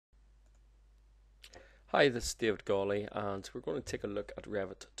Hi, this is David Gawley, and we're going to take a look at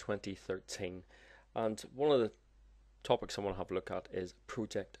Revit 2013. And one of the topics I want to have a look at is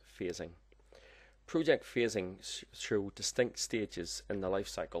project phasing. Project phasing show distinct stages in the life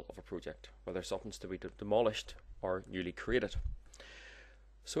cycle of a project, whether something's to be demolished or newly created.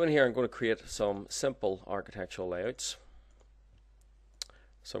 So in here I'm going to create some simple architectural layouts.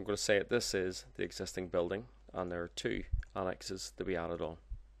 So I'm going to say that this is the existing building and there are two annexes to be added on.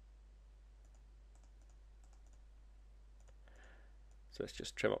 So let's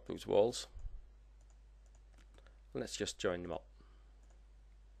just trim up those walls and let's just join them up.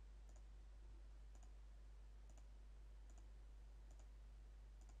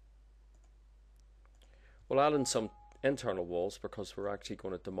 We'll add in some internal walls because we're actually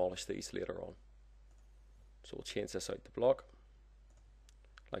going to demolish these later on. So we'll change this out the block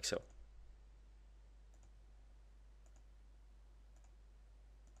like so.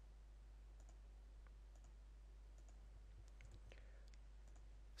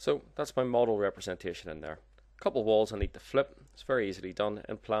 So that's my model representation in there. A couple of walls I need to flip. It's very easily done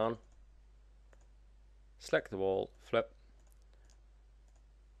in plan. Select the wall, flip.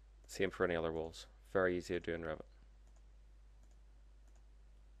 Same for any other walls. Very easy to do in Revit.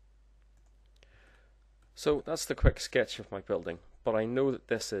 So that's the quick sketch of my building, but I know that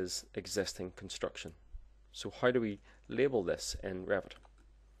this is existing construction. So how do we label this in Revit?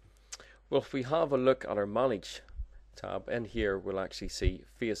 Well, if we have a look at our Manage tab, in here we'll actually see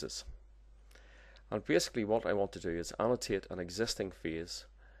phases. And basically what I want to do is annotate an existing phase,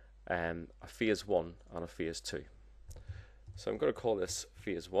 a phase 1 and a phase 2. So I'm going to call this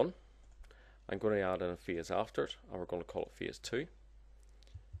phase 1. I'm going to add in a phase after it, and we're going to call it phase 2.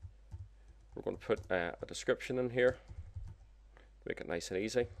 We're going to put a description in here, make it nice and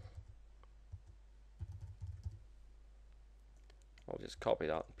easy. I'll just copy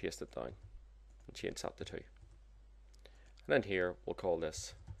that and paste it down and change that to 2. And then here we'll call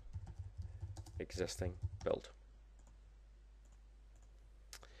this existing build.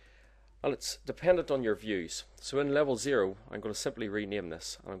 And it's dependent on your views. So in level 0 I'm going to simply rename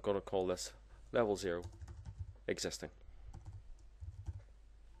this and I'm going to call this level 0 existing.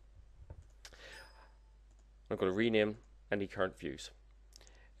 I'm going to rename any current views.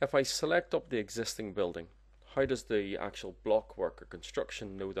 If I select up the existing building, how does the actual block work or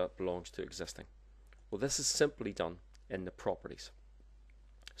construction know that belongs to existing? Well, this is simply done in the properties.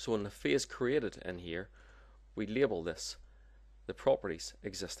 So in the phase created in here, we label this the properties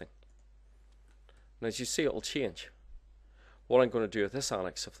existing. And as you see, it will change. What I'm going to do with this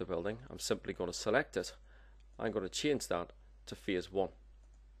annex of the building, I'm simply going to select it. I'm going to change that to phase 1.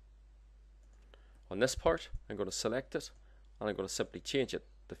 On this part, I'm going to select it and I'm going to simply change it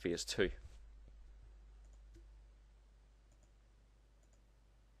to phase 2.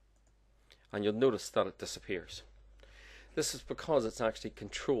 And you'll notice that it disappears. This is because it's actually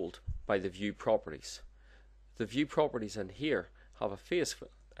controlled by the view properties. The view properties in here have a phase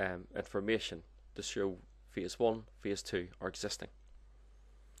information to show phase 1, phase 2 are existing.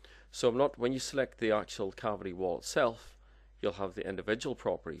 So when you select the actual cavity wall itself, you'll have the individual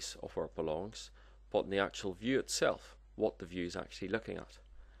properties of where it belongs, but in the actual view itself, what the view is actually looking at.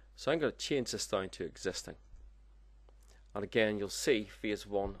 So I'm going to change this down to existing. And again, you'll see phase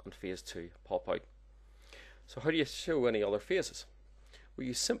 1 and phase 2 pop out. So how do you show any other phases? Well,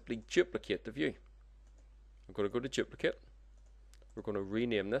 you simply duplicate the view. I'm going to go to duplicate. We're going to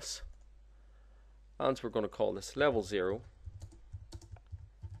rename this. And we're going to call this level 0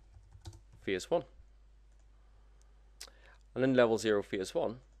 phase 1. And in level 0 phase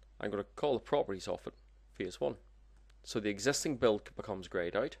 1, I'm going to call the properties of it phase 1. So the existing build becomes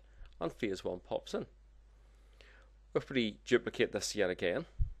grayed out and phase 1 pops in. If we duplicate this yet again,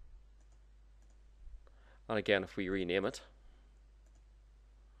 and again if we rename it,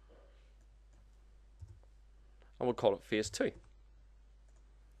 and we'll call it phase 2.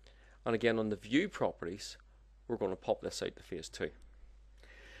 And again on the view properties, we're going to pop this out to phase 2.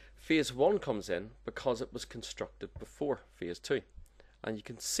 Phase 1 comes in because it was constructed before phase 2. And you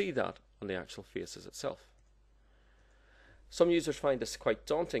can see that on the actual phases itself. Some users find this quite a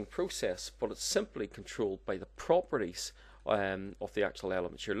daunting process, but it's simply controlled by the properties of the actual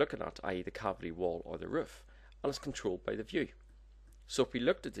elements you're looking at, i.e. the cavity wall or the roof, and it's controlled by the view. So if we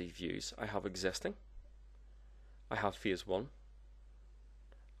looked at the views, I have existing, I have phase 1,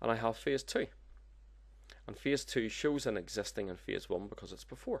 and I have phase 2. And phase 2 shows an existing in phase 1 because it's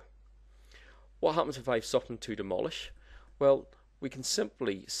before. What happens if I have something to demolish? Well, we can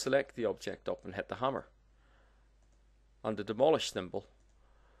simply select the object up and hit the hammer. And the demolish symbol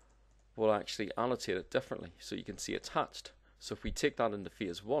will actually annotate it differently so you can see it's hatched. So if we take that into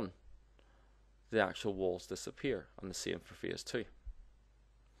phase 1, the actual walls disappear, and the same for phase 2.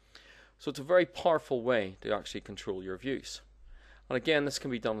 So it's a very powerful way to actually control your views. And again, this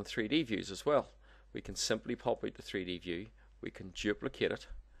can be done in 3D views as well. We can simply pop out the 3D view, we can duplicate it,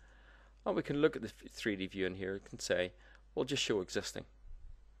 and we can look at the 3D view in here and can say, we'll just show existing.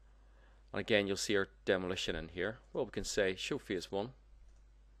 And again, you'll see our demolition in here. Well, we can say show phase 1,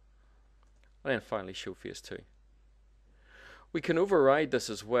 and then finally show phase 2. We can override this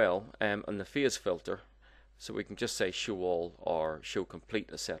as well in the phase filter, so we can just say show all or show complete,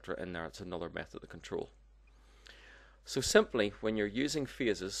 etc. in there. It's another method of control. So simply, when you're using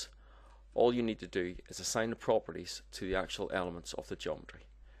phases, all you need to do is assign the properties to the actual elements of the geometry,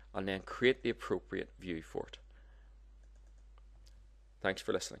 and then create the appropriate view for it. Thanks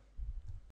for listening.